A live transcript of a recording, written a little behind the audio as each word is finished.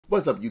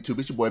What's up, YouTube?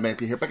 It's your boy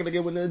Manky here, back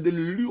again with another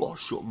little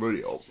short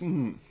video.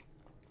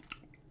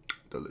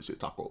 Delicious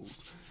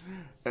tacos.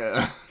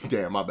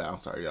 Damn, my bad. I'm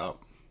sorry, y'all.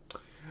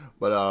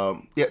 But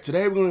yeah,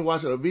 today we're gonna be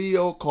watching a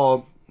video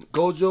called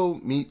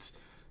Gojo Meets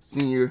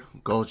Senior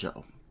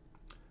Gojo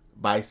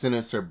by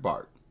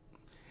sinsterbart.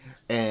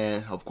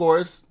 And of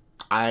course,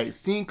 I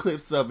seen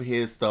clips of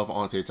his stuff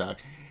on TikTok,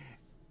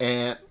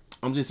 and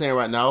I'm just saying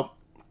right now,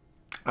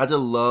 I just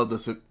love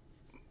the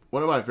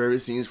one of my favorite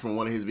scenes from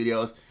one of his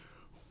videos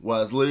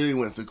was literally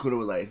when Sukuna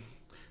was like,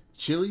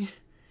 "Chili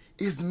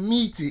is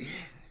meaty."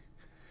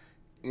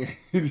 And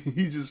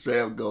he just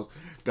straight up goes,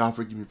 "God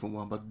forgive me for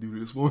what I'm about to do to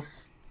this one."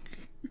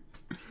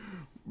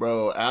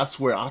 Bro, I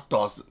swear, I ain't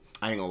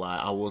gonna lie,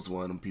 I was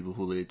one of them people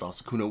who literally thought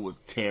Sukuna was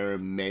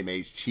tearing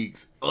Mei-Mei's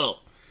cheeks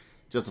up.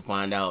 Just to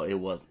find out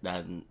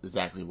that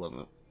exactly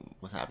wasn't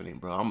what's happening,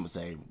 bro. I'm gonna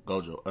say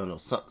Gojo, I don't know,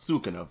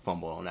 Sukuna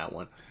fumbled on that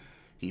one.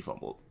 He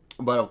fumbled.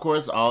 But of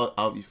course,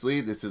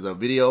 obviously, this is a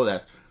video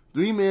that's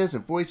 3 minutes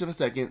and 47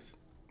 seconds.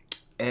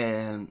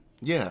 And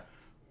yeah,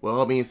 with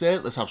all being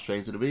said, let's hop straight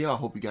into the video. I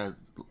hope you guys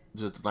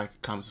just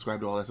like, comment, subscribe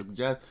to all that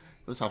stuff.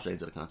 Let's hop straight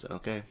into the content,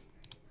 okay?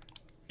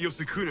 Yo,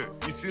 Sukuna,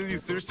 you see the new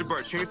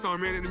sinsterbart Chainsaw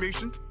Man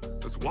animation?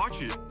 Let's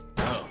watch it.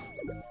 No,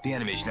 the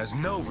animation has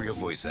no real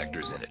voice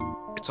actors in it.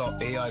 It's all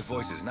AI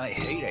voices, and I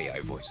hate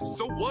AI voices.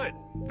 So what?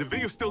 The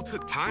video still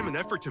took time and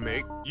effort to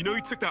make. You know,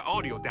 he took that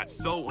audio that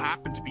so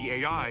happened to be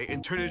AI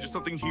and turned it into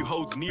something he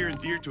holds near and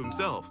dear to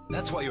himself.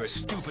 That's why you're a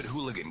stupid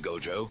hooligan,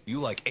 Gojo.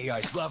 You like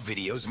AI slop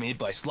videos made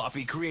by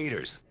sloppy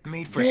creators.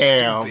 Made for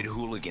stupid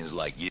hooligans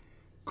like you.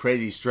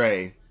 Crazy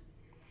Stray.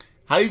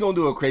 How you gonna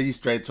do a Crazy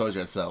Stray towards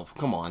yourself?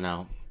 Come on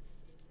now.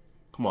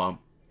 Come on.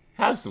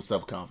 Have some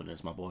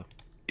self-confidence, my boy.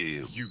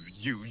 You.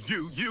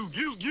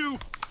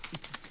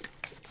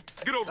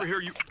 Get over here,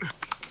 you.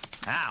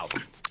 Ow.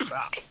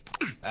 Ow.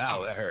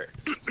 Ow, that hurt.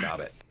 Stop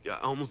it. Yeah,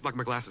 I almost knocked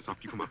my glasses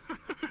off. You come on.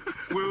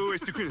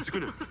 Wait,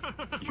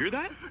 Sukuna. You hear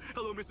that?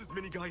 Hello, Mrs.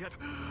 Mini GYAT.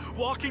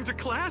 Walking to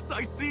class,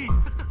 I see.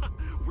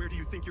 Where do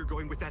you think you're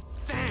going with that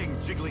thing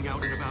jiggling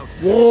out and about?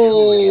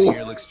 Whoa! Hooligan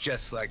here looks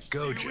just like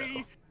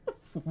Gojo.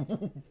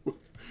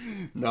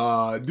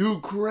 Nah,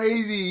 dude,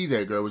 crazy. He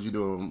said, "Girl, what you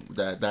doing?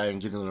 That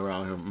ain't jiggling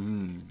around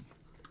him."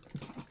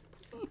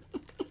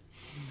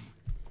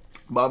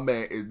 My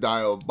man is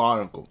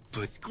diabolical.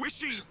 But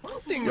squishy.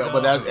 Yeah,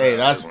 but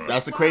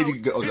that's a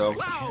crazy Gojo.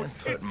 I can't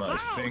put my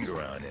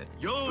finger on it.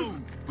 Yo,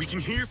 we can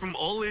hear from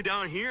all the way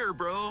down here,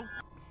 bro.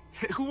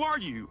 Who are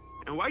you?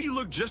 And why you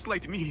look just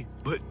like me,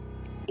 but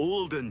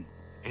old and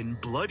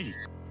bloody?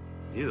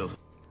 Ew.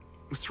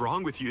 What's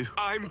wrong with you?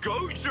 I'm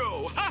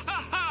Gojo! Ha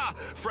ha ha!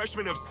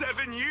 Freshman of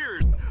 7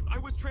 years! I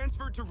was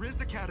transferred to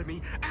Riz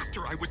Academy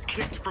after I was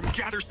kicked from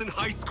Gatterson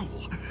High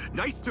School.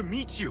 Nice to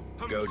meet you.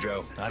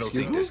 Gojo, I don't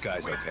think this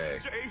guy's okay.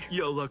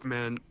 Yo, look,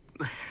 man.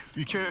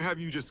 You can't have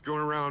you just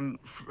going around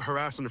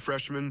harassing the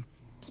freshmen.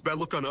 It's bad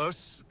look on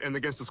us and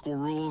against the school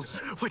rules.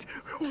 What?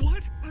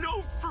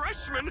 No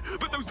freshmen?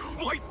 But those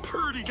white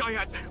purdy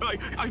GYATs!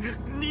 I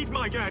need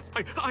my GYATs!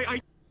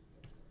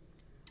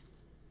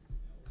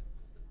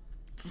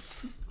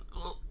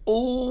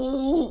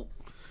 Oh,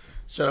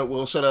 shut up,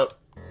 Will. Shut up.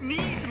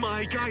 Need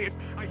my GYATs.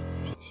 I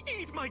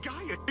need my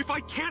GYATs. If I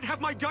can't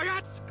have my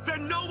GYATs,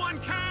 then no one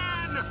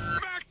can.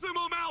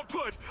 Maximum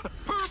output.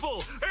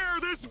 Purple, air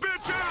this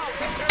bitch out.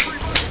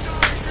 Everybody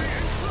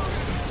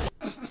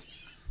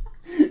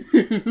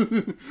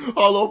die.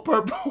 Hello,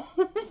 Purple.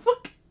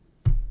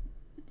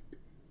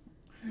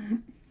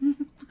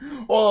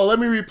 Oh, let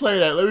me replay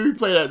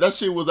that. That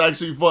shit was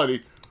actually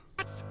funny.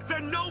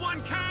 Then no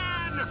one can.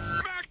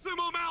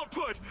 Maximum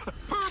output.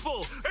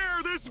 Purple,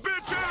 air this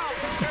bitch out.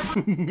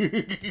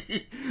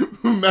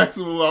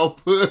 Maximum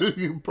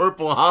output.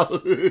 Purple,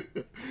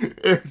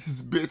 air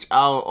this bitch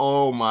out.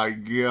 Oh my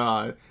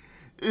god.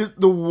 It's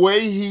the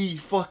way he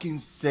fucking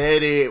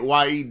said it,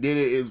 why he did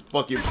it is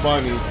fucking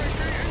funny.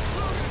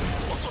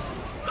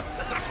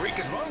 What the freak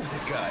is wrong with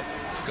this guy?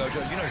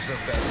 Gojo, you know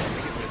yourself best. Let me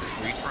get rid of this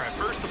freak. Alright,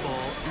 first of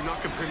all, do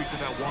not compare me to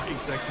that walking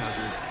sex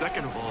hazard.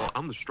 Second of all,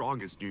 I'm the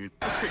strongest, dude.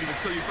 I couldn't even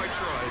tell you if I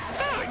tried.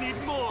 I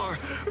need more.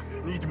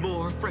 Need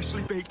more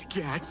freshly baked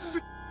GYATs.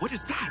 What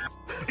is that?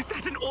 Is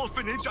that an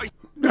orphanage?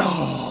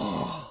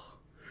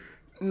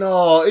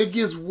 No, it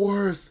gets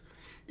worse.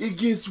 It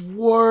gets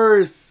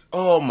worse.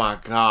 Oh my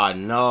god,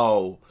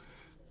 no.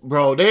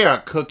 Bro, they are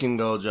cooking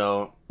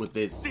Gojo with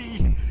this. See?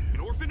 An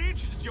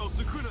orphanage? Yo,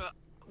 Sukuna.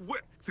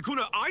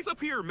 Sukuna, eyes up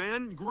here,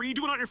 man. What are you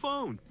doing on your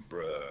phone?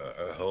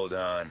 Bruh, hold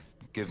on.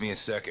 Give me a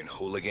second,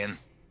 hooligan.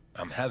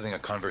 I'm having a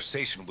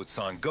conversation with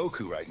Son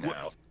Goku right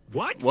now.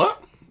 What? What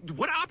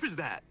app is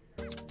that?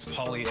 It's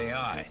Poly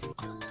AI.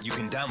 You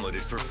can download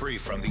it for free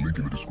from the link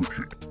in the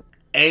description.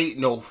 Ain't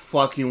no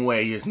fucking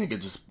way this nigga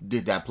just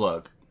did that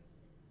plug.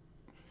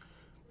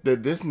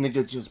 Did this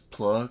nigga just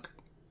plug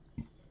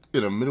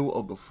in the middle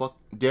of the fuck?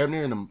 Damn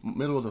near in the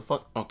middle of the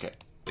fuck? Okay.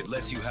 It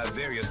lets you have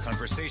various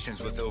conversations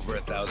with over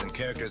 1,000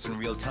 characters in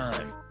real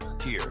time.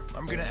 Here,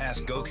 I'm gonna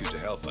ask Goku to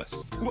help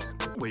us. What?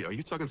 Wait, are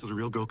you talking to the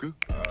real Goku?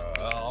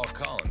 I'll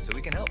call him so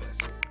he can help us.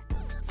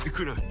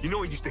 Sukuna, you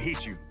know I used to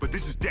hate you, but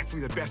this is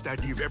definitely the best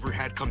idea you've ever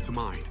had come to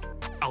mind.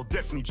 I'll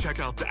definitely check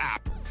out the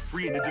app,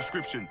 free in the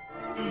description.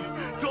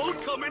 Don't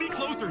come any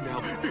closer now.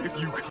 If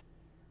you come.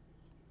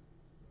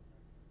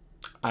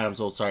 I am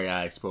so sorry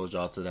I exposed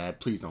y'all to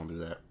that. Please don't do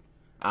that.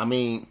 I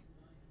mean,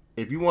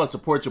 if you want to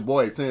support your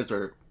boy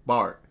Sinister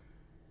Bart,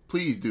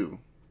 please do.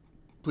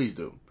 Please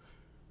do.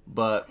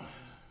 But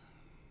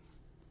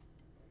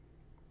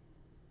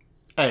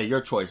hey,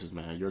 your choices,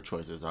 man. Your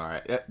choices,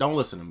 alright? Don't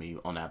listen to me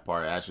on that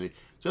part, actually.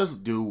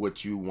 Just do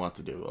what you want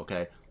to do,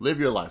 okay? Live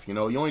your life, you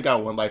know? You only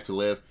got one life to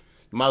live.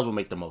 You might as well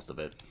make the most of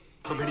it.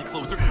 Come any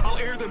closer, I'll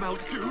air them out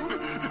too,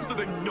 so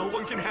that no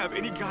one can have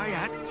any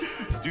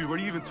GYATs. Dude, what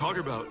are you even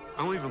talking about?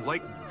 I don't even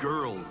like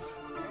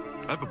girls.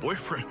 I have a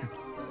boyfriend.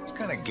 It's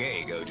kind of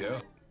gay,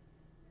 Gojo.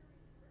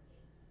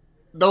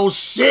 No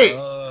shit!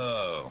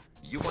 Oh,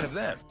 you one of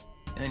them.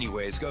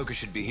 Anyways, Goku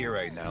should be here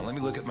right now. Let me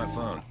look at my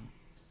phone.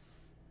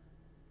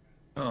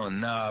 Oh,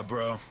 nah,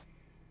 bro.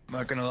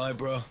 Not gonna lie,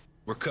 bro.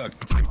 We're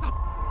cooked. Time's up.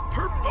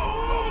 Purple!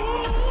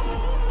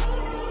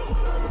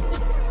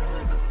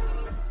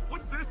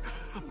 What's this?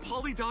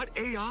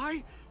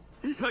 Poly.ai?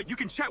 You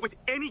can chat with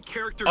any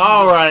character.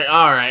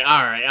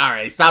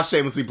 Alright. Stop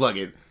shamelessly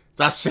plugging.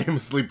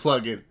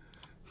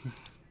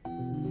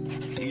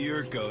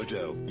 Here,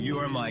 Gojo. You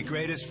are my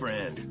greatest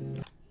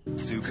friend.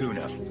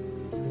 Sukuna.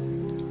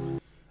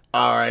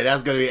 Alright,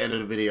 that's gonna be the end of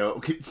the video.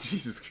 Okay,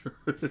 Jesus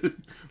Christ.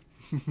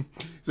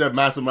 Said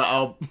maximum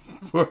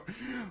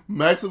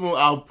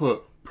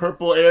output.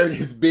 Purple aired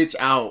his bitch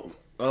out.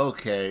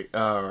 Okay,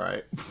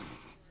 alright.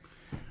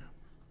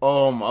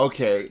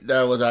 Okay,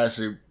 that was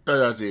actually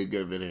a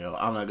good video.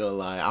 I'm not gonna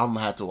lie. I'm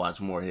gonna have to watch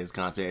more of his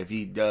content if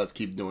he does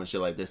keep doing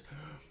shit like this.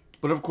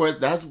 But of course,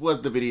 that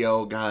was the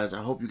video, guys.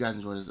 I hope you guys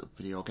enjoyed this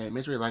video, okay?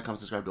 Make sure you like, comment,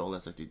 subscribe to all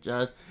that sexy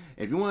jazz.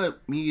 If you want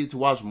me to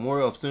watch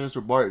more of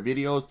sinsterbart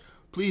videos,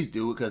 please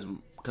do, because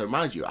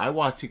mind you, I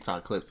watched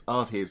TikTok clips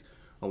of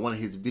one of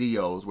his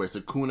videos where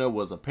Sukuna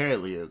was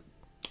apparently a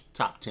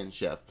top 10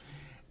 chef.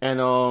 And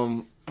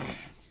I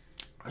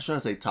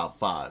should say top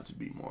 5 to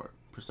be more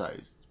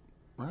precise.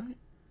 Right?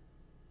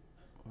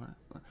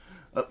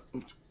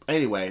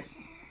 Anyway,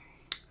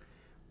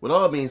 with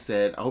all that being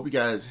said, I hope you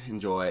guys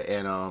enjoy,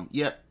 and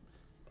yeah,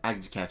 I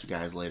can just catch you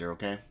guys later,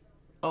 okay?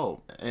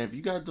 Oh, and if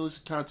you got delicious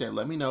content,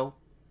 let me know.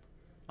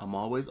 I'm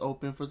always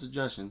open for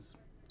suggestions.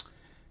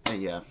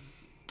 And yeah,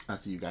 I'll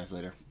see you guys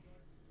later.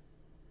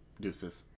 Deuces.